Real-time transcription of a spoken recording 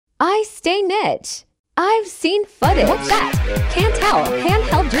I stay niche. I've seen footage. What's that? Can't tell.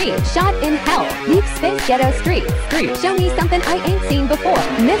 Handheld dream. Shot in hell. Deep space ghetto street. Show me something I ain't seen before.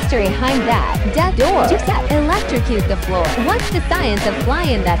 Mystery behind that. Death door. Two set. Electrocute the floor. What's the science of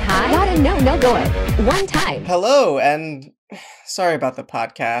flying that high? Gotta know no door. One time. Hello, and sorry about the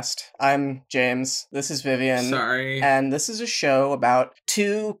podcast. I'm James. This is Vivian. Sorry. And this is a show about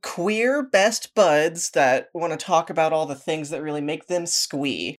two queer best buds that want to talk about all the things that really make them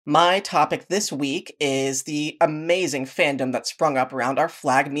squee. My topic this week is the amazing fandom that sprung up around Our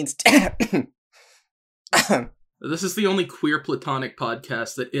Flag Means This is the only queer platonic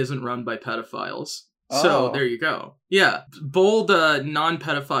podcast that isn't run by pedophiles. So there you go. Yeah, bold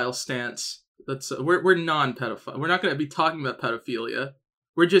non-pedophile stance. That's we're non-pedophile. We're not going to be talking about pedophilia.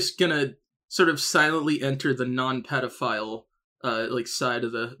 We're just going to sort of silently enter the non-pedophile side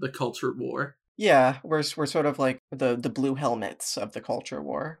of the culture war. Yeah, we're sort of like the blue helmets of the culture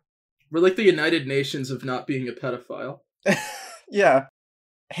war. We're like the United Nations of not being a pedophile. Yeah.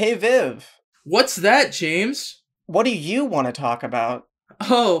 Hey Viv. What's that, James? What do you want to talk about?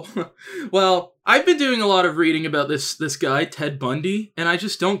 Oh, well, I've been doing a lot of reading about this guy, Ted Bundy, and I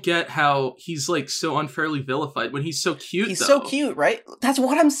just don't get how he's, like, so unfairly vilified when he's so cute, He's so cute, right? That's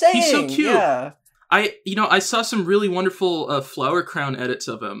what I'm saying! He's so cute! Yeah. I saw some really wonderful Flower Crown edits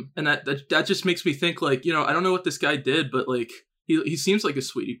of him, and that just makes me think, like, I don't know what this guy did, but, like, he seems like a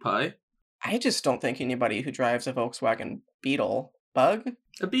sweetie pie. I just don't think anybody who drives a Volkswagen Beetle... Bug?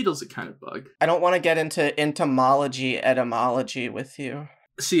 A beetle's a kind of bug. I don't want to get into etymology with you.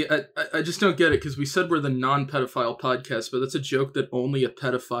 See, I just don't get it, because we said we're the non-pedophile podcast, but that's a joke that only a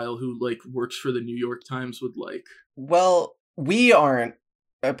pedophile who, like, works for the New York Times would like. Well, we aren't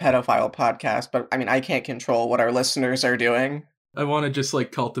a pedophile podcast, but, I mean, I can't control what our listeners are doing. I want to just,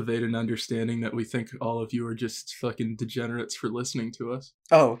 like, cultivate an understanding that we think all of you are just fucking degenerates for listening to us.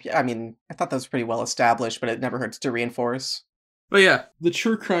 Oh, yeah, I mean, I thought that was pretty well established, but it never hurts to reinforce. But yeah, the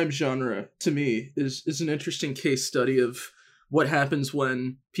true crime genre, to me, is an interesting case study of what happens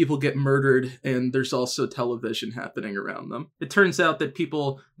when people get murdered and there's also television happening around them. It turns out that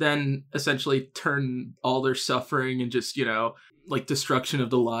people then essentially turn all their suffering and just, like destruction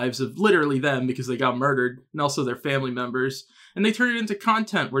of the lives of literally them because they got murdered and also their family members. And they turn it into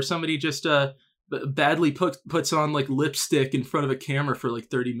content where somebody just badly puts on like lipstick in front of a camera for like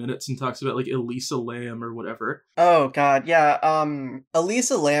 30 minutes and talks about like Elisa Lam or whatever. Oh god, yeah.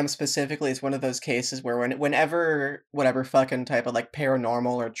 Elisa Lam specifically is one of those cases where whenever whatever fucking type of like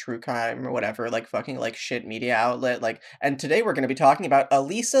paranormal or true crime or whatever like fucking like shit media outlet like, and today we're going to be talking about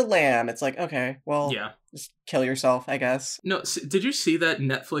Elisa Lam. It's like, okay, well, yeah. Just kill yourself, I guess. No, did you see that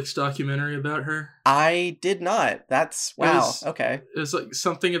Netflix documentary about her? I did not. That's, wow, okay. It was like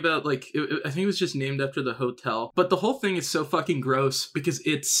something about like, I think it was just named after the hotel. But the whole thing is so fucking gross because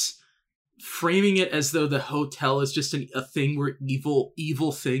it's framing it as though the hotel is just a thing where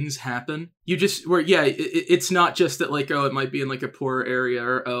evil things happen. It's not just that like, oh, it might be in like a poor area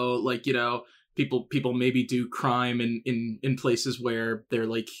or, oh, like, people maybe do crime in places where they're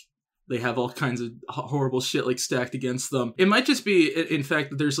like, they have all kinds of horrible shit like stacked against them. It might just be, in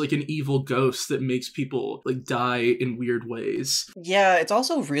fact, that there's like an evil ghost that makes people like die in weird ways. Yeah, it's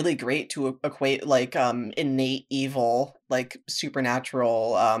also really great to equate like innate evil, like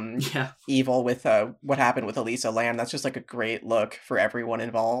supernatural evil with what happened with Elisa Lam. That's just like a great look for everyone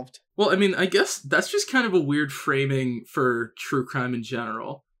involved. Well, I mean, I guess that's just kind of a weird framing for true crime in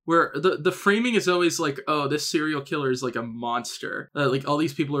general. Where the framing is always like, oh, this serial killer is like a monster. Like, all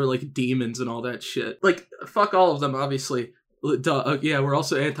these people are like demons and all that shit. Like, fuck all of them, obviously. Duh, yeah, we're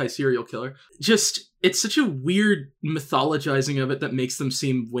also anti-serial killer. Just, it's such a weird mythologizing of it that makes them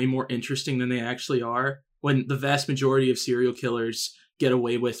seem way more interesting than they actually are. When the vast majority of serial killers get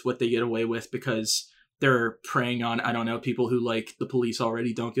away with what they get away with because they're preying on, I don't know, people who, like, the police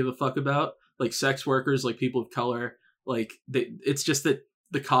already don't give a fuck about. Like, sex workers, like, people of color. Like, it's just that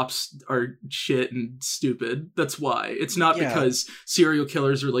the cops are shit and stupid. That's why. It's not because serial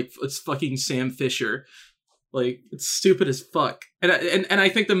killers are like, it's fucking Sam Fisher. Like, it's stupid as fuck. And I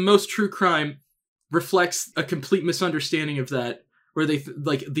think the most true crime reflects a complete misunderstanding of that, where they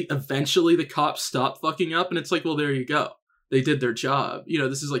eventually the cops stop fucking up, and it's like, well, there you go. They did their job.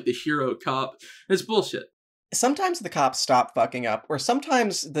 This is like the hero cop. It's bullshit. Sometimes the cops stop fucking up, or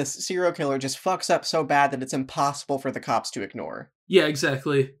sometimes the serial killer just fucks up so bad that it's impossible for the cops to ignore. Yeah,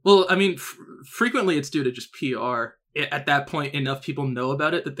 exactly. Well, I mean, frequently it's due to just PR. At that point, enough people know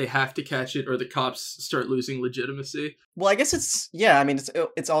about it that they have to catch it, or the cops start losing legitimacy. Well, I guess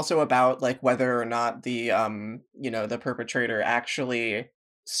it's also about like whether or not the the perpetrator actually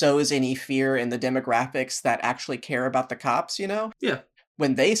sows any fear in the demographics that actually care about the cops. Yeah.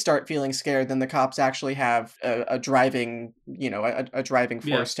 when they start feeling scared, then the cops actually have a driving, a driving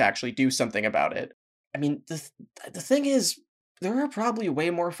force to actually do something about it. I mean, the thing is, there are probably way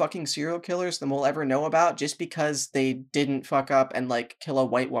more fucking serial killers than we'll ever know about just because they didn't fuck up and, like, kill a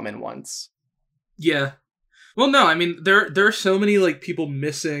white woman once. Yeah. Well, no, I mean, there are so many, like, people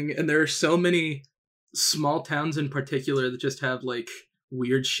missing, and there are so many small towns in particular that just have, like,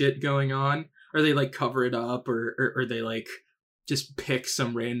 weird shit going on, or they, like, cover it up, or they, like, just pick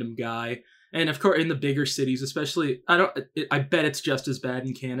some random guy. And, of course, in the bigger cities, especially, I bet it's just as bad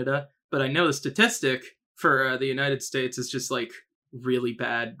in Canada, but I know the statistic for the United States is just, like, really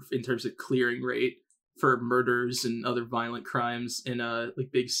bad in terms of clearing rate for murders and other violent crimes in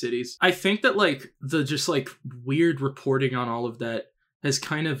like big cities. I think that, like, the just, like, weird reporting on all of that has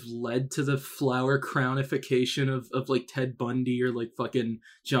kind of led to the flower crownification of like Ted Bundy or like fucking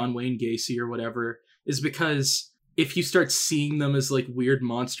John Wayne Gacy or whatever, is because if you start seeing them as like weird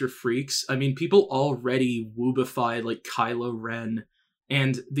monster freaks, I mean, people already woobify like Kylo Ren,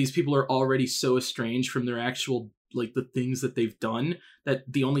 and these people are already so estranged from their actual, like, the things that they've done, that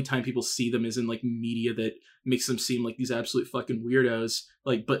the only time people see them is in, like, media that makes them seem like these absolute fucking weirdos,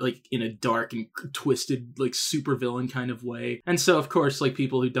 like, but, like, in a dark and twisted, like, supervillain kind of way. And so, of course, like,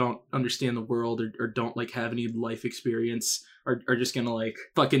 people who don't understand the world or don't, like, have any life experience are just gonna, like,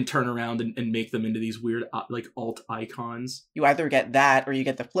 fucking turn around and make them into these weird, like, alt icons. You either get that, or you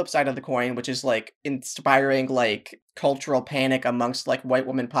get the flip side of the coin, which is, like, inspiring, like, cultural panic amongst, like, white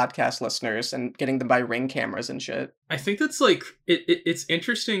woman podcast listeners and getting them by Ring cameras and shit. I think that's, like, it's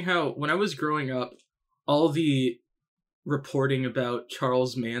interesting how, when I was growing up, all the reporting about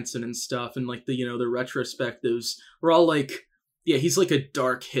Charles Manson and stuff, and, like, the, you know, the retrospectives were all like, yeah, he's like a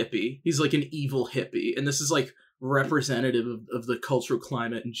dark hippie. He's like an evil hippie. And this is, like, representative of the cultural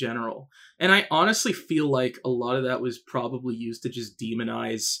climate in general. And I honestly feel like a lot of that was probably used to just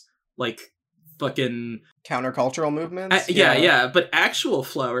demonize, like, fucking countercultural movements. Yeah, but actual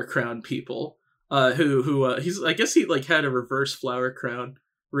flower crown people, who he's, I guess he, like, had a reverse flower crown,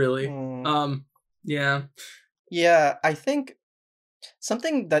 really. Yeah, I think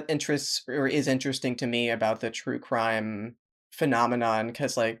something that interests or is interesting to me about the true crime phenomenon,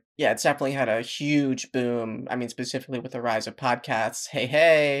 because, like, yeah, it's definitely had a huge boom. I mean, specifically with the rise of podcasts.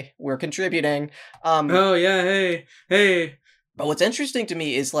 Hey, we're contributing. Oh yeah, hey. But what's interesting to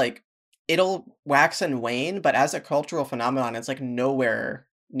me is, like, it'll wax and wane, but as a cultural phenomenon, it's, like, nowhere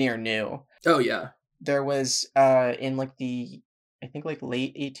near new. Oh yeah. There was in, like, the, I think, like,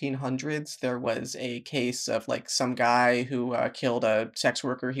 late 1800s, there was a case of, like, some guy who killed a sex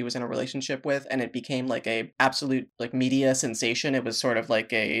worker he was in a relationship with, and it became, like, a absolute, like, media sensation. It was sort of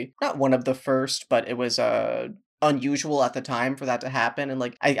like not one of the first, but it was unusual at the time for that to happen. And,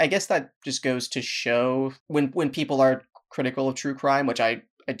 like, I guess that just goes to show when people are critical of true crime, which I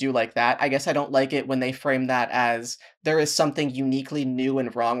do like that. I guess I don't like it when they frame that as there is something uniquely new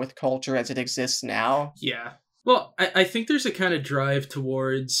and wrong with culture as it exists now. Yeah. Well, I think there's a kind of drive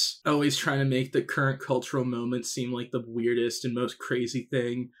towards always trying to make the current cultural moment seem like the weirdest and most crazy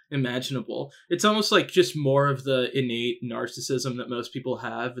thing imaginable. It's almost like just more of the innate narcissism that most people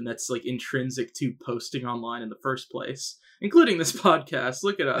have, and that's, like, intrinsic to posting online in the first place, including this podcast.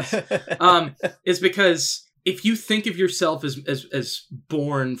 Look at us. Is because if you think of yourself as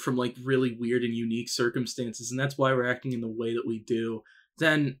born from, like, really weird and unique circumstances, and that's why we're acting in the way that we do,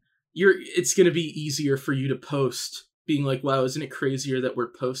 then it's going to be easier for you to post being like, wow, isn't it crazier that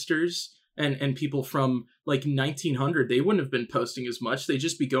we're posters? And people from, like, 1900, they wouldn't have been posting as much. They'd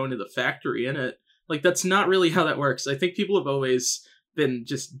just be going to the factory in it. Like, that's not really how that works. I think people have always been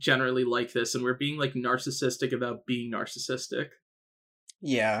just generally like this, and we're being, like, narcissistic about being narcissistic.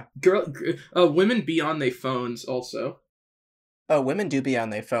 Yeah. Women be on their phones also. Oh, women do be on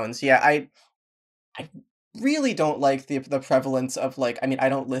their phones. Yeah, I really don't like the prevalence of, like, I mean, I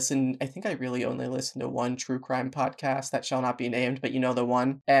think I really only listen to one true crime podcast that shall not be named, but you know the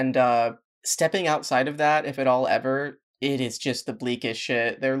one. And stepping outside of that, if at all ever, it is just the bleakest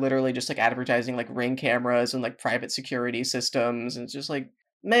shit. They're literally just, like, advertising, like, Ring cameras and, like, private security systems, and it's just like,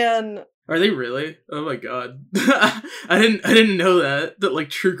 man. Are they really? Oh my god. I didn't know that like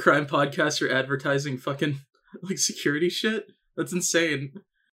true crime podcasts are advertising fucking, like, security shit. That's insane.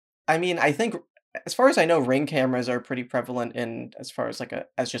 I mean, I think, as far as I know, Ring cameras are pretty prevalent in, as far as, like,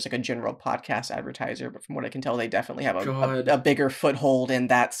 as just, like, a general podcast advertiser, but from what I can tell, they definitely have a bigger foothold in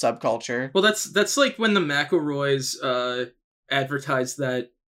that subculture. Well, that's like when the McElroys advertised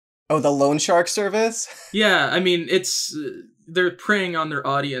that. Oh, the Loan Shark service? Yeah, I mean, it's they're preying on their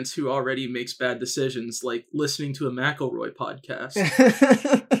audience who already makes bad decisions, like listening to a McElroy podcast.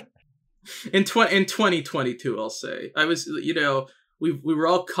 In 2022, I'll say. I was, you know, We were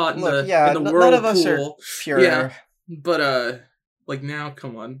all caught in Look, the yeah, in the none of us are whirlpool. pure. Yeah. But like now,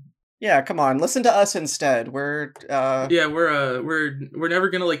 come on. Yeah, come on, listen to us instead. We're Yeah, we're never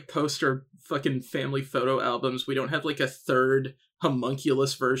gonna like post our fucking family photo albums. We don't have like a third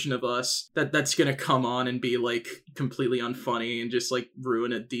homunculus version of us that's gonna come on and be like completely unfunny and just like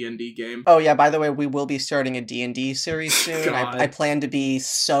ruin a D&D game. Oh yeah, by the way, we will be starting a D&D series soon. God. I plan to be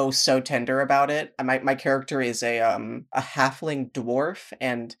so tender about it. My character is a halfling dwarf,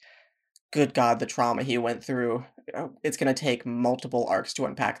 and good God, the trauma he went through. It's gonna take multiple arcs to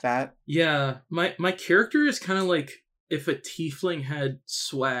unpack that. Yeah, my character is kind of like if a tiefling had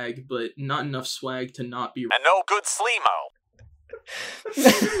swag, but not enough swag to not be. And no good Sleemo.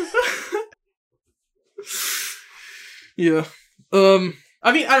 Yeah.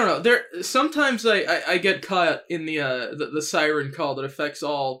 I mean, I don't know. There sometimes I get caught in the siren call that affects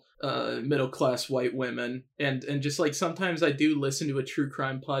all middle class white women, and just like sometimes I do listen to a true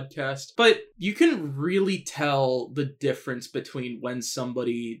crime podcast, but you can really tell the difference between when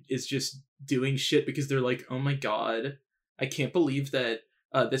somebody is just doing shit because they're like, oh my god, I can't believe that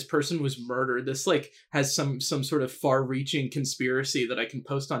this person was murdered. This like has some sort of far-reaching conspiracy that I can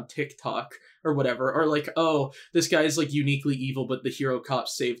post on TikTok or whatever, or like, oh, this guy's like uniquely evil, but the hero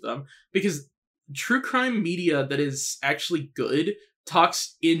cops saved them. Because true crime media that is actually good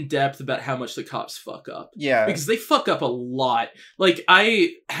talks in depth about how much the cops fuck up. Yeah. Because they fuck up a lot. Like,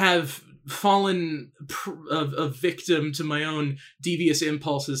 I have fallen a victim to my own devious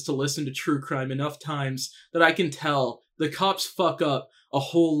impulses to listen to true crime enough times that I can tell the cops fuck up a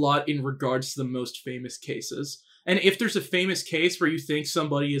whole lot in regards to the most famous cases. And if there's a famous case where you think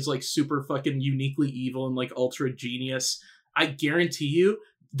somebody is like super fucking uniquely evil and like ultra genius, I guarantee you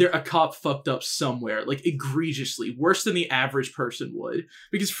a cop fucked up somewhere, like egregiously, worse than the average person would.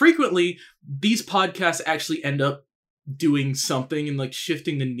 Because frequently these podcasts actually end up doing something and like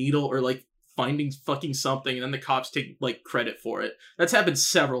shifting the needle or like finding fucking something, and then the cops take like credit for it. That's happened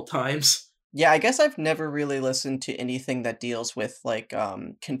several times. Yeah, I guess I've never really listened to anything that deals with like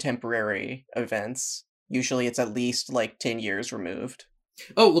contemporary events. Usually it's at least like 10 years removed.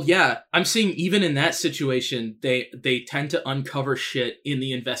 Oh, well, yeah. I'm seeing even in that situation, they tend to uncover shit in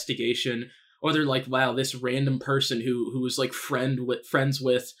the investigation, or they're like, wow, this random person who was like friends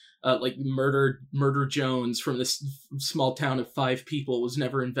with like Murder Jones from this small town of 5 people was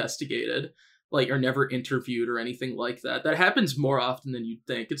never investigated, like, or never interviewed or anything like that. That happens more often than you'd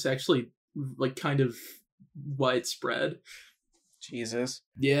think. It's actually like kind of widespread. Jesus.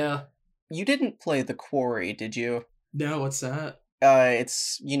 Yeah. You didn't play The Quarry, did you? No, what's that?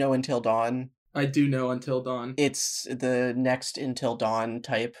 It's, Until Dawn. I do know Until Dawn. It's the next Until Dawn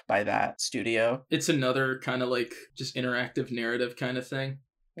type by that studio. It's another kind of like just interactive narrative kind of thing.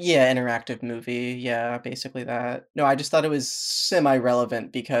 Yeah, interactive movie. Yeah, basically that. No, I just thought it was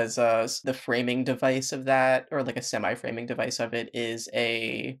semi-relevant because the framing device of that, or like a semi-framing device of it, is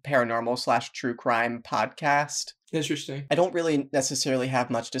a paranormal / true crime podcast. Interesting. I don't really necessarily have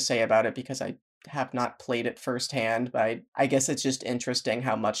much to say about it because I have not played it firsthand, but I guess it's just interesting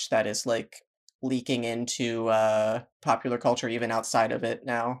how much that is like leaking into popular culture even outside of it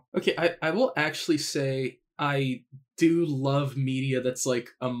now. Okay, I will actually say I do love media that's like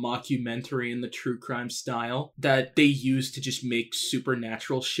a mockumentary in the true crime style that they use to just make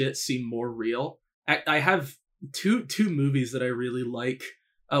supernatural shit seem more real. I have two movies that I really like.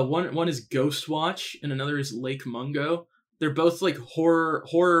 One is Ghost Watch and another is Lake Mungo. They're both like horror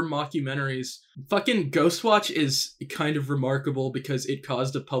mockumentaries. Fucking Ghost Watch is kind of remarkable because it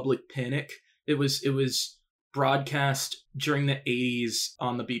caused a public panic. It was broadcast during the 80s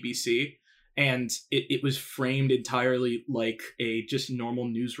on the BBC. And it was framed entirely like a just normal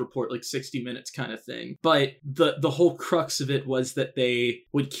news report, like 60 Minutes kind of thing. But the whole crux of it was that they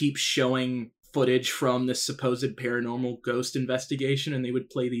would keep showing footage from this supposed paranormal ghost investigation, and they would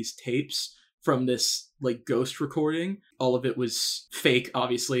play these tapes from this like ghost recording. All of it was fake,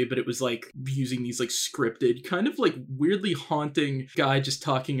 obviously, but it was like using these like scripted, kind of like weirdly haunting guy just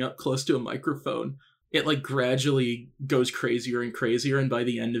talking up close to a microphone. It like gradually goes crazier and crazier, and by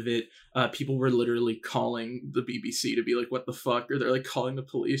the end of it, people were literally calling the BBC to be like, what the fuck? Or they're like calling the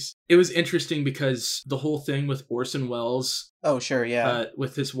police. It was interesting because the whole thing with Orson Welles. Oh, sure, yeah.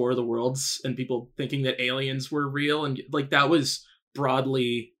 With his War of the Worlds and people thinking that aliens were real, and like that was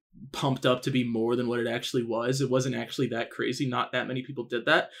broadly pumped up to be more than what it actually was. It wasn't actually that crazy. Not that many people did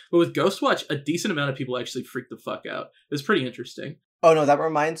that. But with Ghostwatch, a decent amount of people actually freaked the fuck out. It was pretty interesting. Oh no, that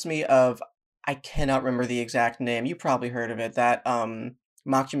reminds me of, I cannot remember the exact name. You probably heard of it. That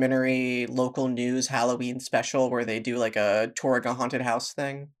mockumentary local news Halloween special where they do like a touring a haunted house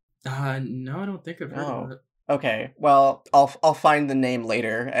thing. No, I don't think I've heard of it. Okay, well, I'll find the name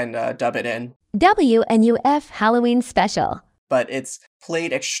later and dub it in. WNUF Halloween Special. But it's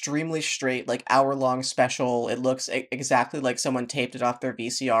played extremely straight, like hour-long special. It looks exactly like someone taped it off their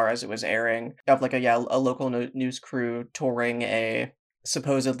VCR as it was airing. Of like a local news crew touring a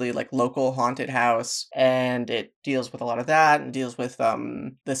supposedly like local haunted house, and it deals with a lot of that and deals with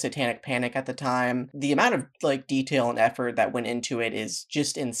the satanic panic at the time. The amount of like detail and effort that went into it is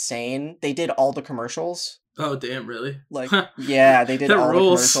just insane. They did all the commercials. Oh damn, really? Like yeah, they did That all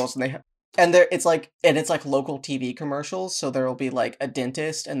rules. the commercials, and it's like local TV commercials, so there will be like a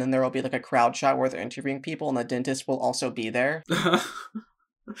dentist, and then there will be like a crowd shot where they're interviewing people, and the dentist will also be there.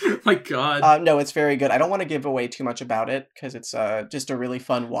 My God. No, it's very good. I don't want to give away too much about it because it's just a really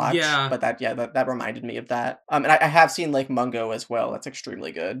fun watch. Yeah. But that reminded me of that. And I have seen Lake Mungo as well. That's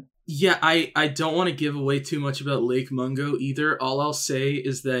extremely good. Yeah, I don't want to give away too much about Lake Mungo either. All I'll say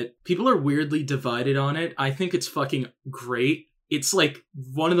is that people are weirdly divided on it. I think it's fucking great. It's like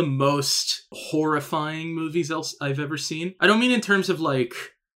one of the most horrifying movies I've ever seen. I don't mean in terms of like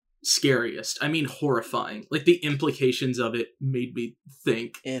scariest. I mean horrifying. Like the implications of it made me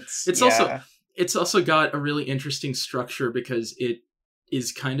think. It's also got a really interesting structure because it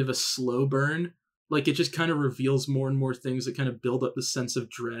is kind of a slow burn. Like it just kind of reveals more and more things that kind of build up the sense of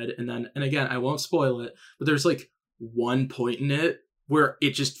dread. And again, I won't spoil it, but there's like one point in it where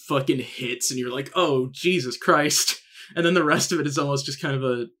it just fucking hits and you're like, oh, Jesus Christ. And then the rest of it is almost just kind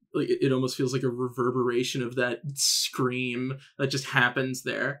of it almost feels like a reverberation of that scream that just happens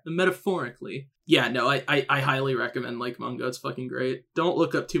there, metaphorically. Yeah, no, I highly recommend Lake Mungo. It's fucking great. Don't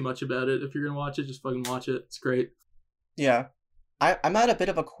look up too much about it. If you're gonna watch it, just fucking watch it. It's great. Yeah. I'm at a bit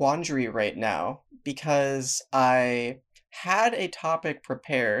of a quandary right now because I had a topic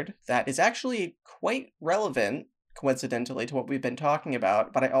prepared that is actually quite relevant, coincidentally, to what we've been talking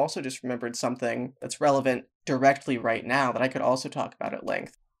about, but I also just remembered something that's relevant directly right now that I could also talk about at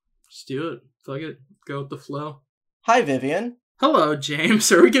length. Just do it. Fuck it. Go with the flow. Hi, Vivian. Hello,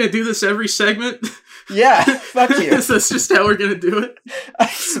 James. Are we gonna do this every segment? Yeah, fuck you. Is this just how we're gonna do it? I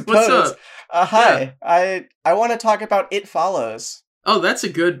suppose. What's up? Hi. Yeah. I want to talk about It Follows. Oh, that's a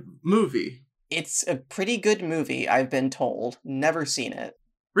good movie. It's a pretty good movie, I've been told. Never seen it.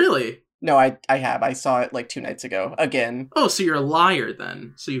 Really? No, I have. I saw it like 2 nights ago. Again. Oh, so you're a liar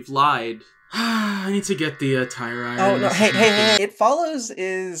then. So you've lied. I need to get the tire iron. Oh, no. Hey. It Follows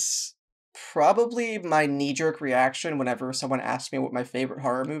is probably my knee-jerk reaction whenever someone asks me what my favorite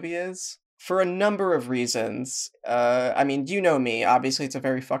horror movie is. For a number of reasons. I mean, you know me. Obviously, it's a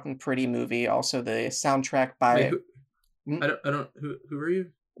very fucking pretty movie. Also, the soundtrack by... Wait, I don't. Who are you?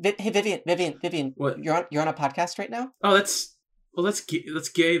 Hey, Vivian. What? You're on a podcast right now? Oh, that's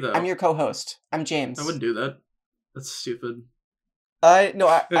gay though. I'm your co-host. I'm James. I wouldn't do that. That's stupid.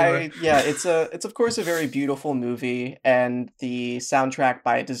 Anyway. It's of course a very beautiful movie, and the soundtrack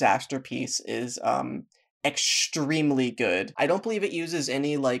by Disasterpiece is extremely good. I don't believe it uses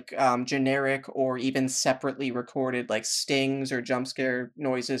any like generic or even separately recorded like stings or jump scare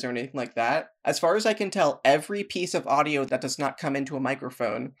noises or anything like that. As far as I can tell, every piece of audio that does not come into a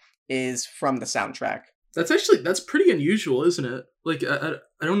microphone is from the soundtrack. That's pretty unusual, isn't it? Like I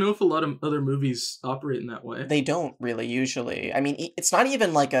don't know if a lot of other movies operate in that way. They don't really usually. I mean, it's not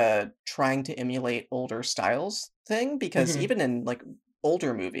even like a trying to emulate older styles thing, because even in like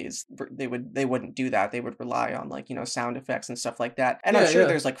older movies, they wouldn't do that. They would rely on like, sound effects and stuff like that. And I'm sure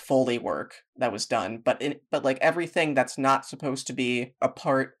there's like Foley work that was done, but like everything that's not supposed to be a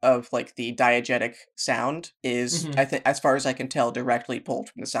part of like the diegetic sound is, I think, as far as I can tell, directly pulled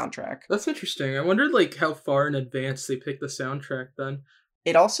from the soundtrack. That's interesting. I wondered like how far in advance they picked the soundtrack then.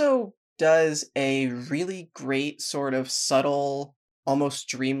 It also does a really great sort of subtle, almost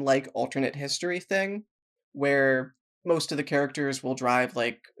dreamlike alternate history thing where most of the characters will drive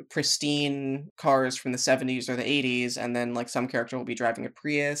like pristine cars from the 70s or the 80s, and then like some character will be driving a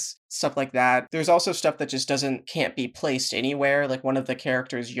Prius, stuff like that. There's also stuff that just can't be placed anywhere. Like one of the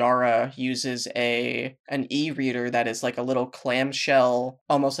characters, Yara, uses an e-reader that is like a little clamshell,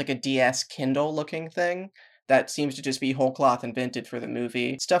 almost like a DS Kindle looking thing that seems to just be whole cloth invented for the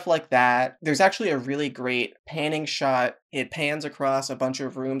movie. Stuff like that. There's actually a really great panning shot. It pans across a bunch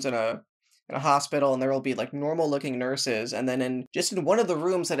of rooms in a hospital, and there will be like normal looking nurses, and then in one of the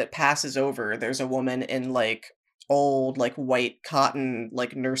rooms that it passes over, there's a woman in like old like white cotton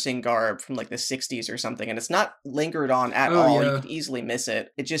like nursing garb from like the 60s or something, and it's not lingered on at all. You could easily miss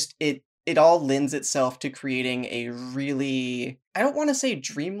it. It all lends itself to creating a really, I don't want to say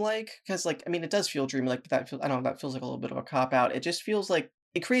dreamlike, because like, I mean, it does feel dreamlike, but that feels like a little bit of a cop out. It just feels like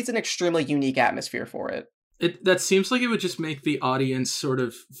it creates an extremely unique atmosphere for it. That seems like it would just make the audience sort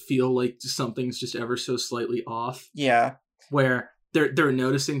of feel like something's just ever so slightly off, Yeah. where they're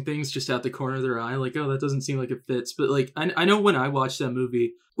noticing things just out the corner of their eye, like, oh, that doesn't seem like it fits. But like, I know when I watched that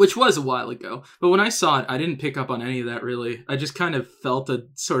movie, which was a while ago, but when I saw it, I didn't pick up on any of that really. I just kind of felt a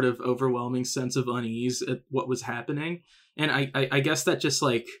sort of overwhelming sense of unease at what was happening, and I guess that just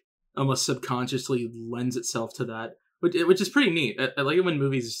like almost subconsciously lends itself to that, which is pretty neat. I like it when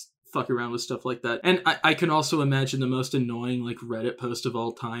movies fuck around with stuff like that. And I can also imagine the most annoying like Reddit post of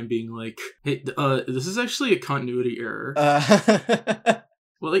all time being like, hey, this is actually a continuity error.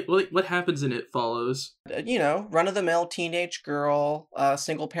 What happens in It Follows? Run-of-the-mill teenage girl,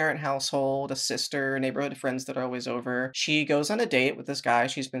 single-parent household, a sister, neighborhood friends that are always over. She goes on a date with this guy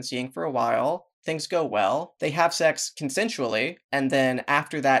she's been seeing for a while. Things go well. They have sex consensually, and then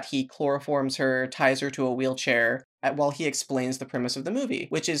after that, he chloroforms her, ties her to a wheelchair, while he explains the premise of the movie,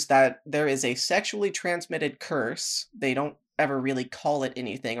 which is that there is a sexually transmitted curse. They don't ever really call it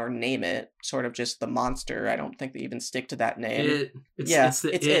anything or name it, sort of just the monster. I don't think they even stick to that name. It's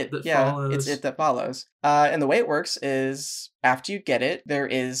it that follows. It's it that follows. And the way it works is after you get it, there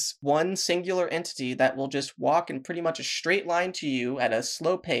is one singular entity that will just walk in pretty much a straight line to you at a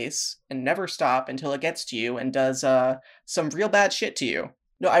slow pace and never stop until it gets to you and does some real bad shit to you.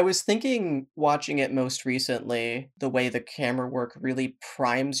 No, I was thinking, watching it most recently, the way the camera work really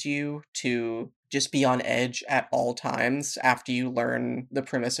primes you to just be on edge at all times after you learn the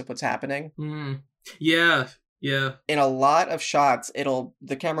premise of what's happening. Yeah. In a lot of shots,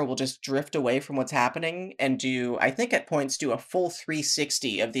 the camera will just drift away from what's happening and I think at points do a full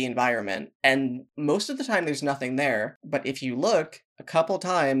 360 of the environment. And most of the time there's nothing there, but if you look a couple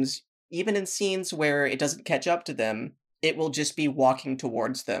times, even in scenes where it doesn't catch up to them, it will just be walking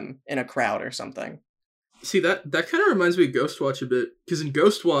towards them in a crowd or something. See, that kind of reminds me of Ghostwatch a bit, because in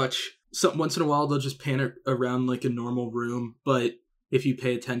Ghostwatch, once in a while they'll just pan around like a normal room, but if you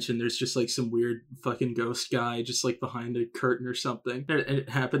pay attention, there's just like some weird fucking ghost guy just like behind a curtain or something, and it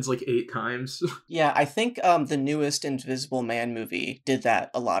happens like 8 times. Yeah, I think the newest Invisible Man movie did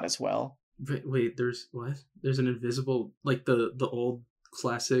that a lot as well. Wait, there's what? There's an Invisible, like the old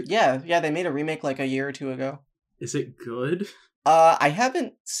classic? Yeah, they made a remake like a year or 2 ago. Is it good? I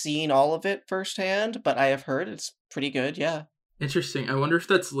haven't seen all of it firsthand, but I have heard it's pretty good, yeah. Interesting. I wonder if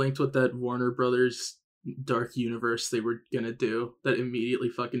that's linked with that Warner Brothers Dark Universe they were gonna do that immediately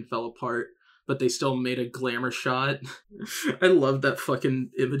fucking fell apart, but they still made a glamour shot. I love that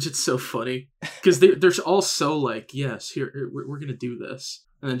fucking image. It's so funny. Because they're all so like, yes, here, we're gonna do this.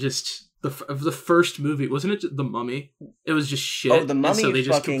 And then just the first movie, wasn't it The Mummy? It was just shit. Oh, The Mummy so they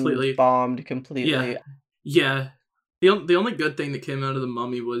just fucking bombed completely. Yeah. The only good thing that came out of The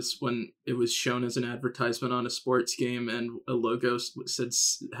Mummy was when it was shown as an advertisement on a sports game and a logo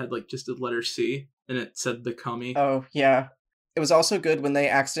had like just a letter C and it said The Cummy. Oh, yeah. It was also good when they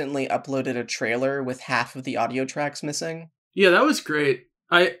accidentally uploaded a trailer with half of the audio tracks missing. Yeah, that was great.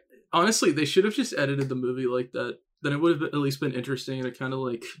 Honestly, they should have just edited the movie like that. Then it would have at least been interesting in a kind of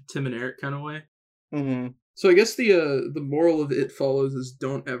like Tim and Eric kind of way. Mm-hmm. So I guess the moral of It Follows is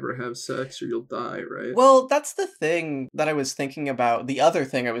don't ever have sex or you'll die, right? Well, that's the thing that I was thinking about. The other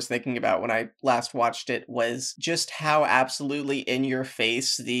thing I was thinking about when I last watched it was just how absolutely in your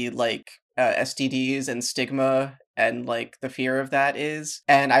face the STDs and stigma and like the fear of that is.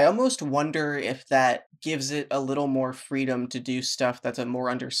 And I almost wonder if that gives it a little more freedom to do stuff that's a more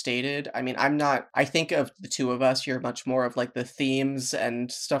understated. I mean, I think of the two of us, you're much more of like the themes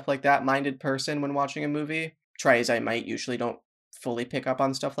and stuff like that minded person when watching a movie. Try as I might, usually don't fully pick up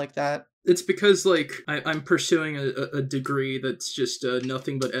on stuff like that. It's because like I'm pursuing a degree that's just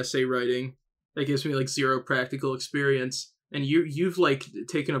nothing but essay writing. That gives me like zero practical experience. And you've like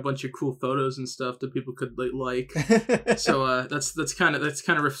taken a bunch of cool photos and stuff that people could like. So that's kind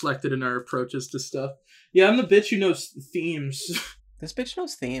of reflected in our approaches to stuff. Yeah, I'm the bitch who knows themes. This bitch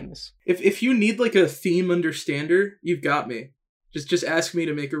knows themes. If you need like a theme understander, you've got me. Just ask me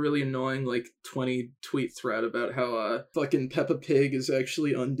to make a really annoying like 20 tweet thread about how fucking Peppa Pig is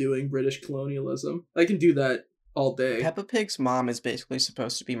actually undoing British colonialism. I can do that all day. Peppa Pig's mom is basically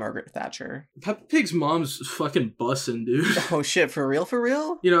supposed to be Margaret Thatcher. Peppa Pig's mom's fucking bussin', dude. Oh shit, for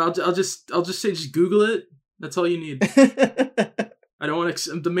real? You know, I'll just say just Google it. That's all you need. I don't want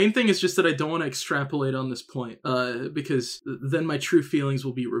to. The main thing is just that I don't want to extrapolate on this point, because then my true feelings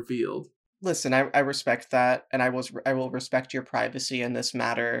will be revealed. Listen, I respect that, and I will respect your privacy in this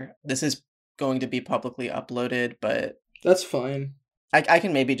matter. This is going to be publicly uploaded, but that's fine. I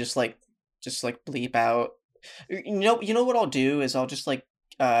can maybe just bleep out. You know what I'll do is I'll just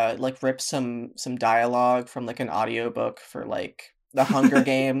rip some dialogue from like an audiobook for like the Hunger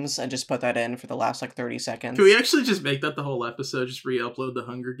Games and just put that in for the last like 30 seconds. Can we actually just make that the whole episode? Just re-upload the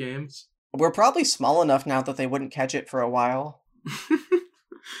Hunger Games? We're probably small enough now that they wouldn't catch it for a while.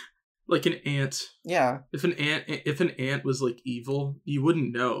 Like an ant. Yeah. If an ant was like evil, you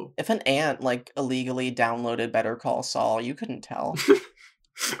wouldn't know. If an ant like illegally downloaded Better Call Saul, you couldn't tell.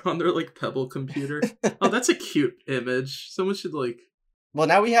 On their like Pebble computer. Oh, that's a cute image. Someone should like... Well,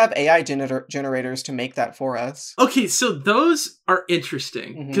 now we have AI generators to make that for us. Okay, so those are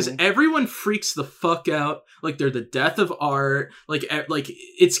interesting because everyone freaks the fuck out, like they're the death of art, like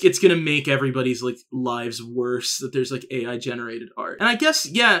it's gonna make everybody's like lives worse that there's like AI generated art. And I guess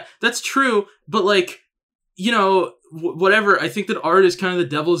yeah, that's true, but like, you know, whatever. I think that art is kind of the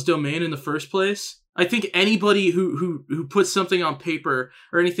devil's domain in the first place. I think anybody who puts something on paper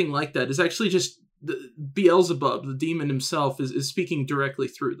or anything like that is actually just Beelzebub, the demon himself, is speaking directly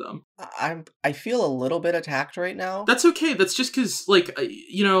through them. I feel a little bit attacked right now. That's okay. That's just because, like,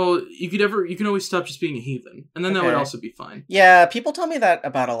 you know, you can always stop just being a heathen, and then that would also be fine. Yeah, people tell me that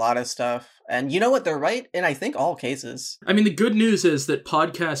about a lot of stuff, and you know what? They're right in I think all cases. I mean, the good news is that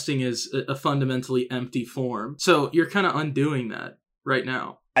podcasting is a fundamentally empty form, so you're kind of undoing that right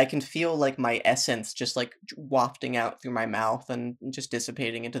now. I can feel like my essence just like wafting out through my mouth and just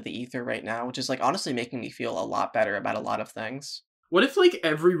dissipating into the ether right now, which is like honestly making me feel a lot better about a lot of things. What if like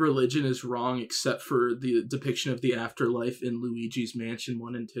every religion is wrong except for the depiction of the afterlife in Luigi's Mansion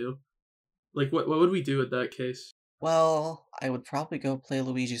 1 and 2? Like what would we do in that case? Well, I would probably go play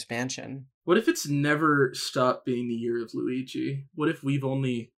Luigi's Mansion. What if it's never stopped being the year of Luigi? What if we've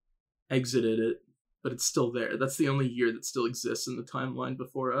only exited it, but it's still there? That's the only year that still exists in the timeline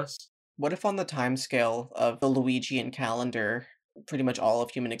before us. What if on the timescale of the Luigian calendar, pretty much all of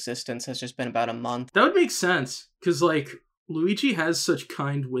human existence has just been about a month? That would make sense, because, like, Luigi has such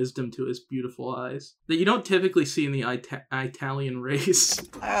kind wisdom to his beautiful eyes that you don't typically see in the Italian race.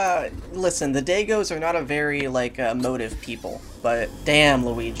 Listen, the Dagos are not a very, like, emotive people, but damn,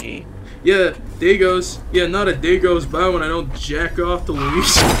 Luigi. Yeah, Dagos. Yeah, not a day goes by when I don't jack off to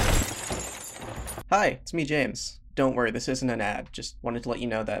Luigi. Hi, it's me, James. Don't worry, this isn't an ad. Just wanted to let you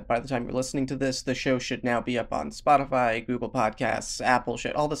know that by the time you're listening to this, the show should now be up on Spotify, Google Podcasts, Apple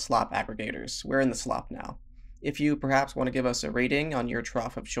shit, all the slop aggregators. We're in the slop now. If you perhaps want to give us a rating on your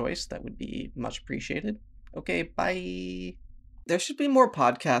trough of choice, that would be much appreciated. Okay, bye. There should be more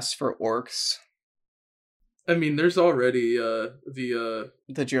podcasts for orcs. I mean, there's already the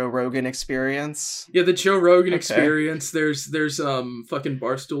Joe Rogan Experience. Yeah, the Joe Rogan Experience. There's fucking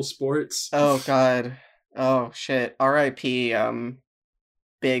Barstool Sports. Oh god. Oh shit. R.I.P.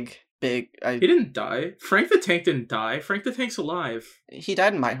 Big. He didn't die. Frank the Tank didn't die. Frank the Tank's alive. He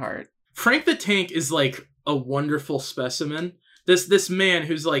died in my heart. Frank the Tank is like a wonderful specimen. This man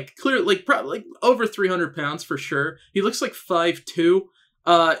who's like clearly probably like over 300 pounds for sure. He looks like 5'2".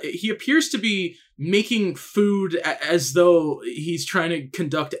 He appears to be making food as though he's trying to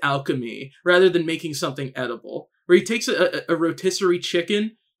conduct alchemy rather than making something edible. Where he takes a rotisserie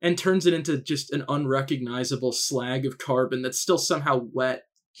chicken and turns it into just an unrecognizable slag of carbon that's still somehow wet.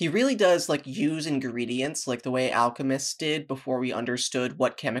 He really does like use ingredients like the way alchemists did before we understood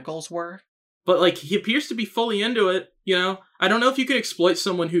what chemicals were. But like he appears to be fully into it, you know? I don't know if you can exploit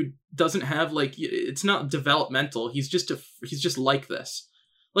someone who doesn't have like it's not developmental. He's just like this.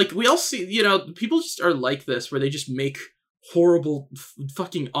 Like, we all see, you know, people just are like this, where they just make horrible,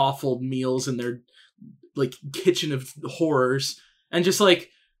 fucking awful meals in their, like, kitchen of horrors, and just, like,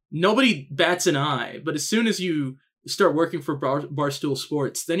 nobody bats an eye. But as soon as you start working for Barstool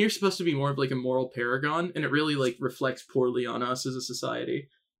Sports, then you're supposed to be more of, like, a moral paragon, and it really, like, reflects poorly on us as a society.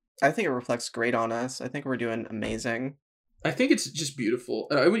 I think it reflects great on us. I think we're doing amazing. I think it's just beautiful,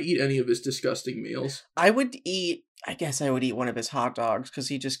 and I would eat any of his disgusting meals. I guess I would eat one of his hot dogs, because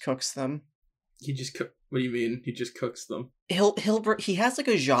he just cooks them. What do you mean? He just cooks them? He has, like,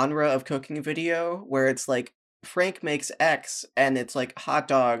 a genre of cooking video, where it's, like, Frank makes X, and it's, like, hot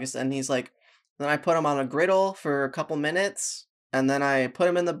dogs, and he's like, then I put them on a griddle for a couple minutes, and then I put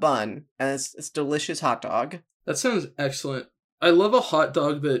them in the bun, and it's delicious hot dog. That sounds excellent. I love a hot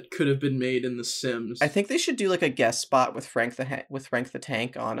dog that could have been made in The Sims. I think they should do like a guest spot with Frank the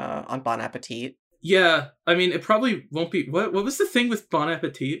Tank on Bon Appetit. Yeah, I mean it probably won't be. What was the thing with Bon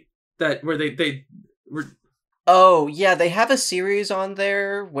Appetit where they were? Oh yeah, they have a series on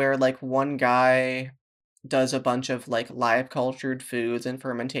there where like one guy does a bunch of like live cultured foods and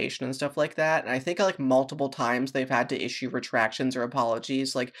fermentation and stuff like that, and I think like multiple times they've had to issue retractions or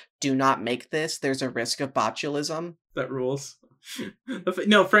apologies like, do not make this, there's a risk of botulism. That rules.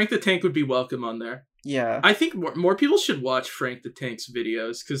 No, Frank the Tank would be welcome on there. Yeah. I think more people should watch Frank the Tank's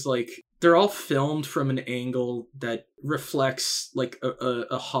videos, because, like, They're all filmed from an angle that reflects like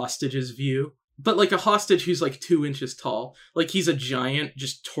a hostage's view. But like a hostage who's like 2 inches tall. Like he's a giant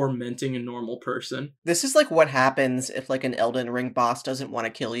just tormenting a normal person. This is like what happens if like an Elden Ring boss doesn't want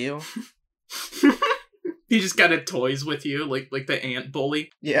to kill you. He just kind of toys with you, like the ant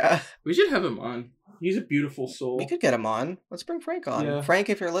bully. Yeah. We should have him on. He's a beautiful soul. We could get him on. Let's bring Frank on. Yeah. Frank,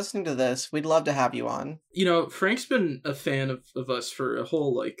 if you're listening to this, we'd love to have you on. You know, Frank's been a fan of us for a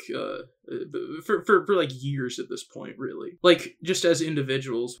whole, like, for like years at this point, really. Like, just as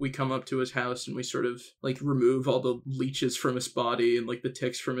individuals, we come up to his house and we sort of, like, remove all the leeches from his body and, like, the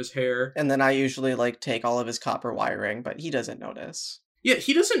ticks from his hair. And then I usually, like, take all of his copper wiring, but he doesn't notice. Yeah,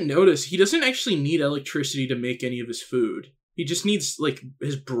 he doesn't notice. He doesn't actually need electricity to make any of his food. He just needs, like,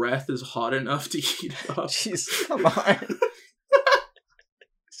 his breath is hot enough to heat up. Jeez, come on.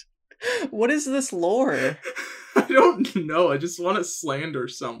 What is this lore? I don't know. I just want to slander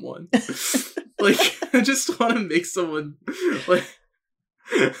someone. Like, I just want to make someone, like...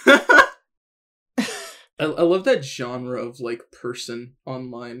 I love that genre of, like, person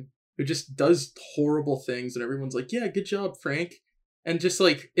online who just does horrible things and everyone's like, yeah, good job, Frank. And just,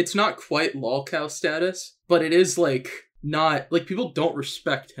 like, it's not quite lolcow status, but it is, like... not, like, people don't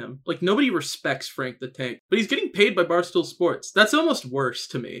respect him. Like, nobody respects Frank the Tank. But he's getting paid by Barstool Sports. That's almost worse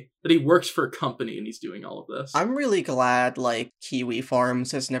to me, that he works for a company and he's doing all of this. I'm really glad, like, Kiwi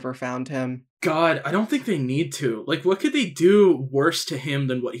Farms has never found him. God, I don't think they need to. Like, what could they do worse to him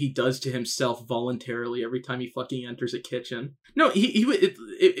than what he does to himself voluntarily every time he fucking enters a kitchen? No,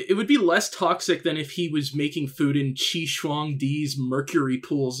 it would be less toxic than if he was making food in Chi Shuang Di's mercury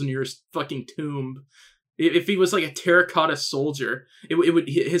pools near his fucking tomb. If he was like a terracotta soldier, it would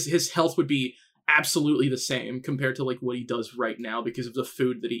his health would be absolutely the same compared to like what he does right now because of the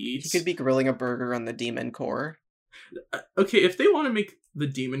food that he eats. He could be grilling a burger on the Demon Core. Okay, if they want to make the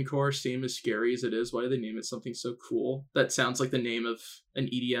Demon Core seem as scary as it is, why do they name it something so cool? That sounds like the name of an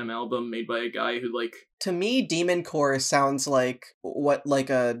EDM album made by a guy who like... To me, Demon Core sounds like what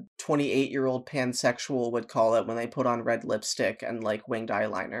like a 28-year-old pansexual would call it when they put on red lipstick and like winged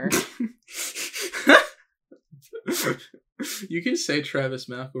eyeliner. You can say Travis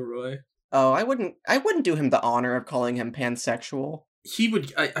McElroy. Oh, I wouldn't do him the honor of calling him pansexual. He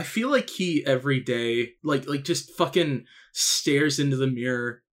would, I feel like he every day, like just fucking stares into the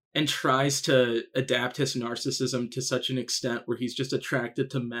mirror and tries to adapt his narcissism to such an extent where he's just attracted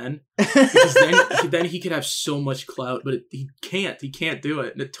to men. Because then he could have so much clout, but he can't do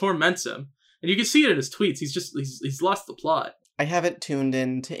it, and it torments him. And you can see it in his tweets. He's lost the plot. I haven't tuned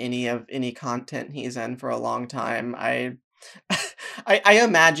into any content he's in for a long time. I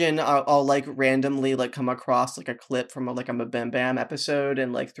imagine I'll like randomly like come across like a clip from like a Mabim Bam episode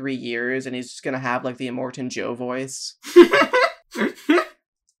in like 3 years, and he's just gonna have like the Immortan Joe voice.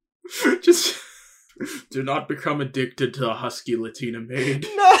 Just do not become addicted to a husky Latina maid.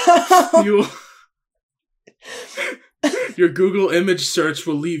 No. Your Google image search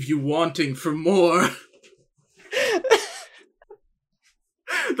will leave you wanting for more.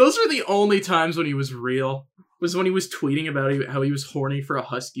 Those were the only times when he was real. Was when he was tweeting about how he was horny for a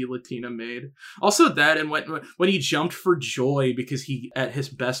husky Latina maid. Also that, and when he jumped for joy because he, at his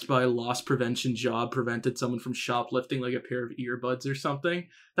Best Buy loss prevention job, prevented someone from shoplifting like a pair of earbuds or something.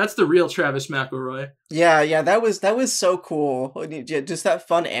 That's the real Travis McElroy. Yeah, that was so cool. Just that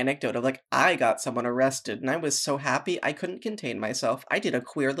fun anecdote of like, I got someone arrested and I was so happy I couldn't contain myself. I did a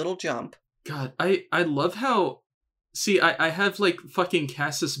queer little jump. God, I love how... See, I have, like, fucking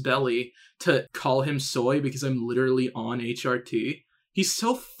Casus Belli to call him soy because I'm literally on HRT. He's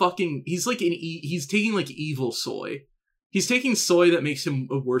so fucking... He's, like, he's taking, like, evil soy. He's taking soy that makes him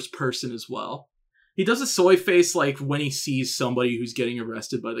a worse person as well. He does a soy face, like, when he sees somebody who's getting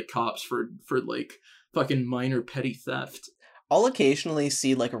arrested by the cops for like, fucking minor petty theft. I'll occasionally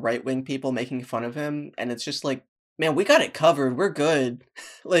see, like, right-wing people making fun of him, and it's just like, man, we got it covered. We're good.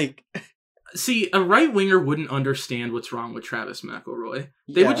 Like... See, a right-winger wouldn't understand what's wrong with Travis McElroy.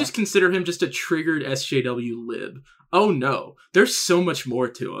 They would just consider him just a triggered SJW lib. Oh no, there's so much more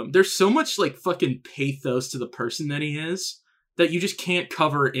to him. There's so much, like, fucking pathos to the person that he is that you just can't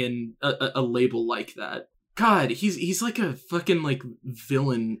cover in a label like that. God, he's like a fucking, like,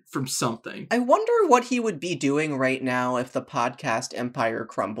 villain from something. I wonder what he would be doing right now if the podcast empire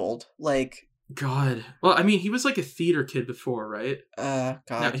crumbled. Like... God. Well, I mean, he was like a theater kid before, right? God,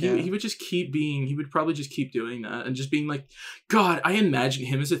 no, he would just keep being, he would probably just keep doing that and just being like, God, I imagine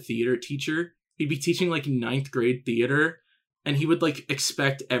him as a theater teacher. He'd be teaching like 9th grade theater and he would like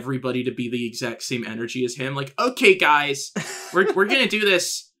expect everybody to be the exact same energy as him. Like, okay, guys, we're going to do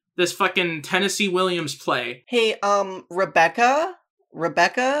this fucking Tennessee Williams play. Hey, Rebecca,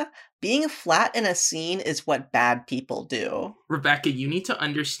 Rebecca, being flat in a scene is what bad people do. Rebecca, you need to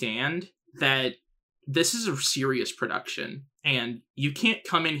understand that this is a serious production, and you can't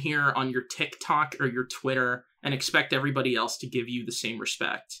come in here on your TikTok or your Twitter and expect everybody else to give you the same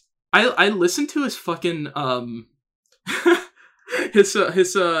respect. I listened to his fucking his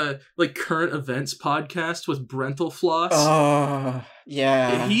like current events podcast with Brental Floss. Oh,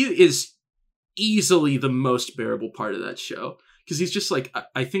 yeah. He is easily the most bearable part of that show. Because he's just like,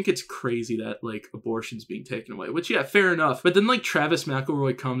 I think it's crazy that, like, abortion's being taken away. Which, yeah, fair enough. But then, like, Travis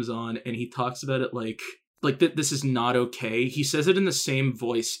McElroy comes on and he talks about it like this is not okay. He says it in the same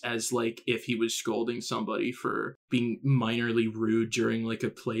voice as, like, if he was scolding somebody for being minorly rude during, like, a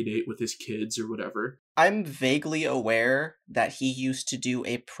play date with his kids or whatever. I'm vaguely aware that he used to do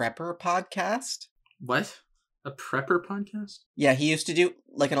a prepper podcast. What? A prepper podcast? Yeah, he used to do,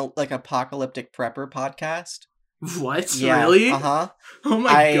 like, an apocalyptic prepper podcast. What? Yeah, Really? Uh-huh. Oh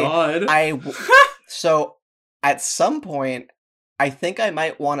my god. So, at some point, I think I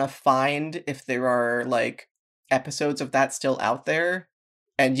might want to find if there are, like, episodes of that still out there,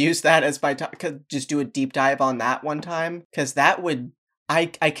 and use that as my just do a deep dive on that one time, because that would... I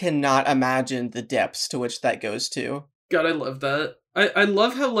cannot imagine the depths to which that goes to. God, I love that. I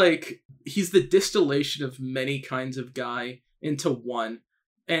love how, like, he's the distillation of many kinds of guy into one.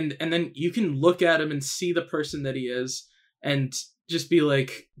 And then you can look at him and see the person that he is and just be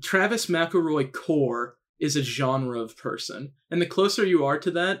like, Travis McElroy core is a genre of person. And the closer you are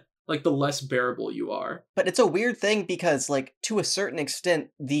to that, like, the less bearable you are. But it's a weird thing because, like, to a certain extent,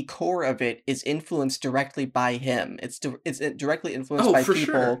 the core of it is influenced directly by him. It's directly influenced by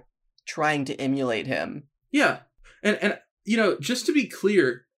people trying to emulate him. Yeah. And you know, just to be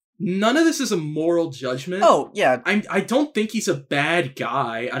clear, none of this is a moral judgment. Oh, yeah. I don't think he's a bad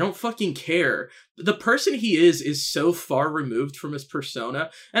guy. I don't fucking care. The person he is so far removed from his persona.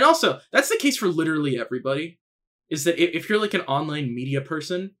 And also, that's the case for literally everybody. Is that if you're like an online media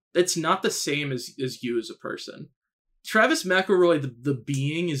person, it's not the same as you as a person. Travis McElroy, the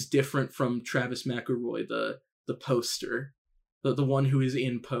being, is different from Travis McElroy, the poster. The one who is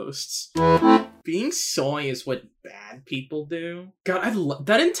in posts. Being soy is what bad people do. God,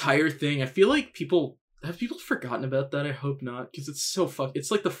 that entire thing. I feel like have people forgotten about that? I hope not, because it's so it's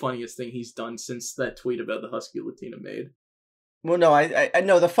like the funniest thing he's done since that tweet about the Husky Latina maid. Well, no, I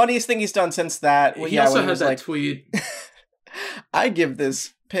know the funniest thing he's done since that. Well, he also had that tweet. I give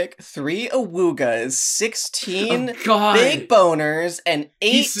this pic 3 awoogas, 16 big boners, and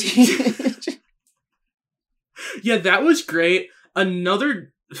 18. Yeah, that was great.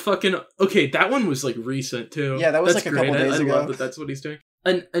 Another fucking... Okay, that one was, like, recent, too. Yeah, that was, like, a couple days ago. I love that that's what he's doing.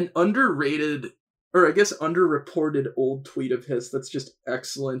 An underrated, or I guess underreported old tweet of his that's just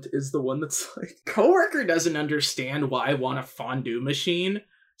excellent is the one that's like, coworker doesn't understand why I want a fondue machine.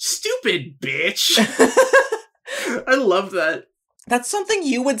 Stupid bitch! I love that. That's something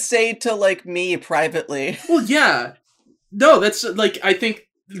you would say to, like, me privately. Well, yeah. No, that's, like, I think...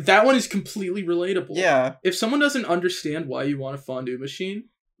 That one is completely relatable. Yeah. If someone doesn't understand why you want a fondue machine,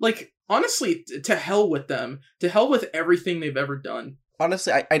 like, honestly, to hell with them. To hell with everything they've ever done.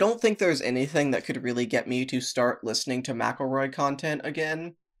 Honestly, I don't think there's anything that could really get me to start listening to McElroy content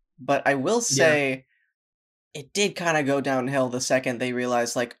again. But I will say, it did kind of go downhill the second they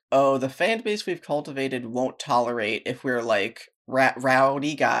realized, like, oh, the fan base we've cultivated won't tolerate if we're, like,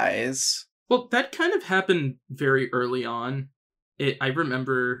 rowdy guys. Well, that kind of happened very early on. I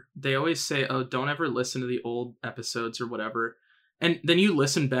remember they always say, oh, don't ever listen to the old episodes or whatever. And then you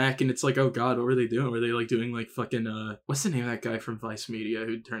listen back and it's like, oh god, what were they doing? Were they like doing like fucking, what's the name of that guy from Vice Media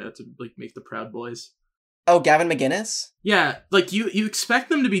who turned out to like make the Proud Boys? Oh, Gavin McInnes? Yeah, like you expect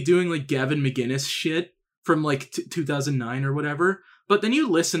them to be doing like Gavin McInnes shit from like 2009 or whatever. But then you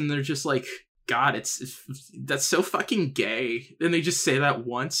listen and they're just like, God, that's so fucking gay. And they just say that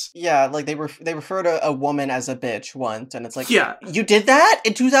once. Yeah, like they refer to a woman as a bitch once, and it's like, yeah, you did that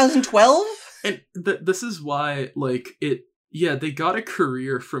in 2012? And this is why, like, they got a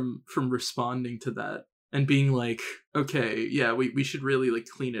career from responding to that and being like, okay, yeah, we should really like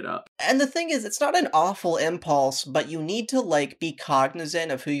clean it up. And the thing is, it's not an awful impulse, but you need to like be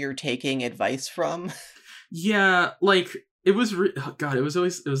cognizant of who you're taking advice from. Yeah, like. It was,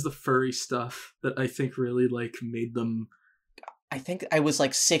 it was the furry stuff that I think really, like, made them... I think I was,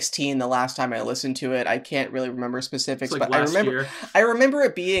 like, 16 the last time I listened to it. I can't really remember specifics, like but I remember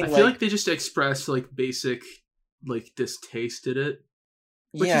it being, I feel like they just expressed, like, basic, like, distaste at it.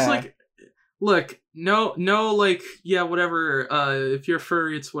 Which is, like, look, no, like, yeah, whatever, if you're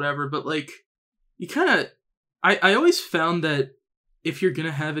furry, it's whatever, but, like, you kind of... I always found that if you're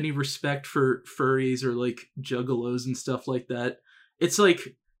gonna have any respect for furries or like juggalos and stuff like that, it's like,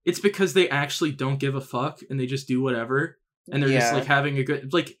 it's because they actually don't give a fuck and they just do whatever. And they're just like having a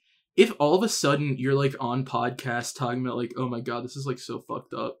good, like, if all of a sudden you're like on podcasts talking about like, oh my god, this is like so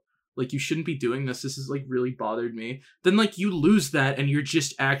fucked up. Like, you shouldn't be doing this. This has like really bothered me. Then like you lose that and you're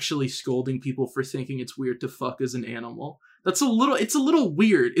just actually scolding people for thinking it's weird to fuck as an animal. It's a little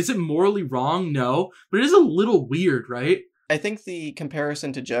weird. Is it morally wrong? No, but it is a little weird, right? I think the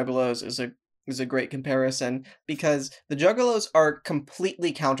comparison to Juggalos is a great comparison because the Juggalos are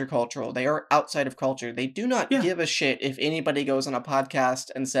completely countercultural. They are outside of culture. They do not give a shit if anybody goes on a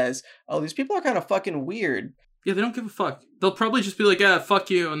podcast and says, oh, these people are kind of fucking weird. Yeah, they don't give a fuck. They'll probably just be like, yeah,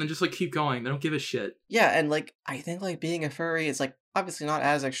 fuck you, and then just like keep going. They don't give a shit. Yeah, and like, I think like being a furry is like obviously not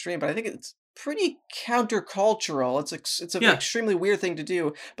as extreme, but I think it's pretty countercultural. It's an extremely weird thing to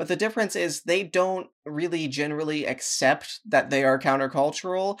do, but the difference is they don't really generally accept that they are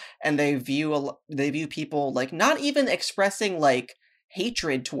countercultural, and they view people like not even expressing like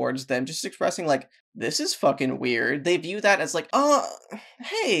hatred towards them, just expressing like, this is fucking weird. They view that as like,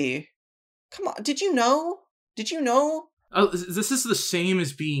 hey, come on, did you know? Oh, this is the same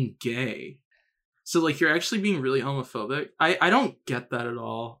as being gay. So, like, you're actually being really homophobic. I don't get that at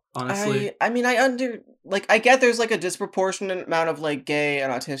all, honestly. I mean, I get there's, like, a disproportionate amount of, like, gay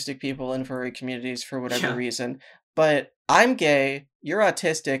and autistic people in furry communities for whatever reason. But I'm gay, you're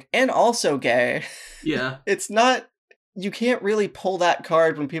autistic, and also gay. Yeah. It's not... You can't really pull that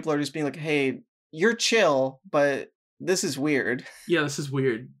card when people are just being like, hey, you're chill, but this is weird. Yeah, this is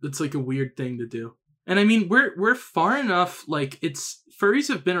weird. It's, like, a weird thing to do. And I mean, we're far enough, like, furries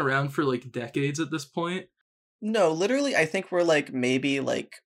have been around for, like, decades at this point. No, literally, I think we're, like, maybe,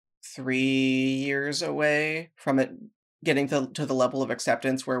 like, 3 years away from it getting to the level of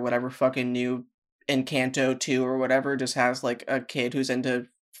acceptance where whatever fucking new Encanto 2 or whatever just has, like, a kid who's into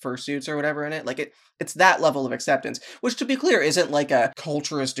fursuits or whatever in it. Like, it's that level of acceptance, which, to be clear, isn't, like, a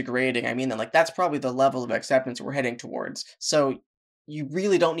culture is degrading. I mean, like, that's probably the level of acceptance we're heading towards. So... you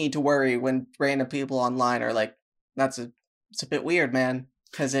really don't need to worry when random people online are like, it's a bit weird, man,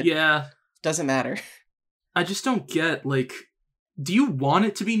 because it doesn't matter. I just don't get, like, do you want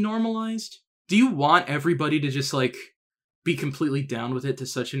it to be normalized? Do you want everybody to just, like, be completely down with it to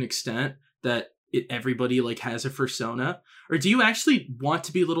such an extent that everybody, like, has a persona? Or do you actually want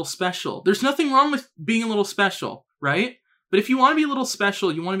to be a little special? There's nothing wrong with being a little special, right? But if you want to be a little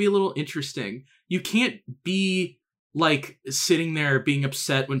special, you want to be a little interesting, you can't be... like, sitting there being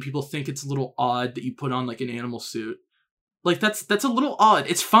upset when people think it's a little odd that you put on, like, an animal suit. Like, that's a little odd.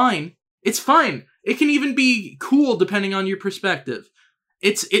 It's fine. It's fine. It can even be cool depending on your perspective.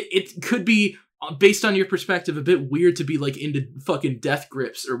 It could be, based on your perspective, a bit weird to be, like, into fucking death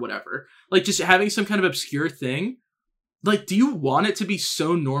grips or whatever. Like, just having some kind of obscure thing. Like, do you want it to be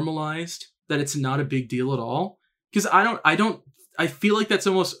so normalized that it's not a big deal at all? Because I feel like that's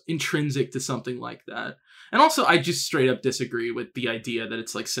almost intrinsic to something like that. And also, I just straight up disagree with the idea that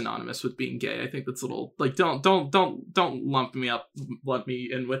it's, like, synonymous with being gay. I think that's a little, like, don't lump me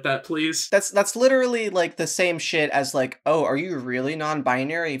in with that, please. That's literally, like, the same shit as, like, oh, are you really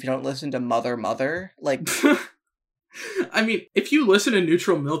non-binary if you don't listen to Mother? Like... I mean, if you listen to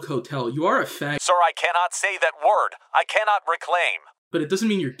Neutral Milk Hotel, you are a fag. Sir, I cannot say that word. I cannot reclaim. But it doesn't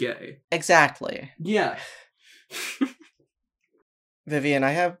mean you're gay. Exactly. Yeah. Vivian,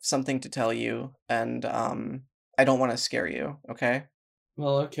 I have something to tell you, and I don't want to scare you, okay?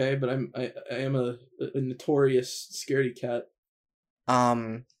 Well, okay, but I am a notorious scaredy cat.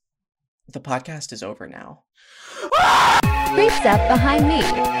 The podcast is over now. Creeps up behind me,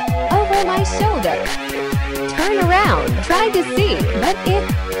 over my shoulder. Turn around, try to see, but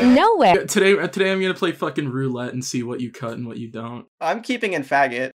it's nowhere. Today I'm gonna play fucking roulette and see what you cut and what you don't. I'm keeping in faggot.